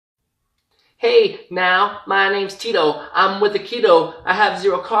Hey, now, my name's Tito. I'm with the Keto. I have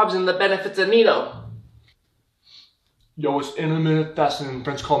 0 carbs and the benefits of Nito. Yo, it's intermittent fasting and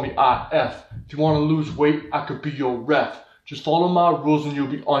friends call me IF. If you want to lose weight, I could be your ref. Just follow my rules and you'll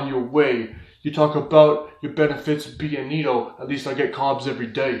be on your way. You talk about your benefits being Nito, at least I get carbs every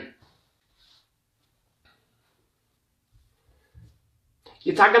day.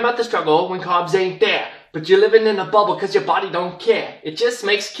 You're talking about the struggle when carbs ain't there, but you're living in a bubble cause your body don't care. It just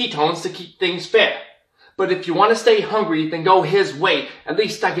makes ketones to keep things fair. But if you want to stay hungry, then go his way. At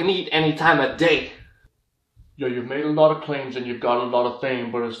least I can eat any time of day. Yo, you've made a lot of claims and you've got a lot of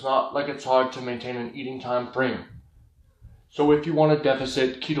fame, but it's not like it's hard to maintain an eating time frame. So if you want a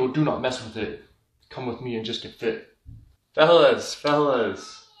deficit, keto, do not mess with it. Come with me and just get fit.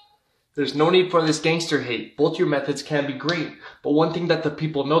 Fellas. There's no need for this gangster hate. Both your methods can be great. But one thing that the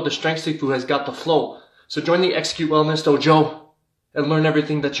people know, the strength sleep food has got the flow. So join the Execute Wellness Dojo and learn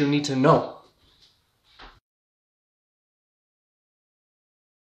everything that you need to know.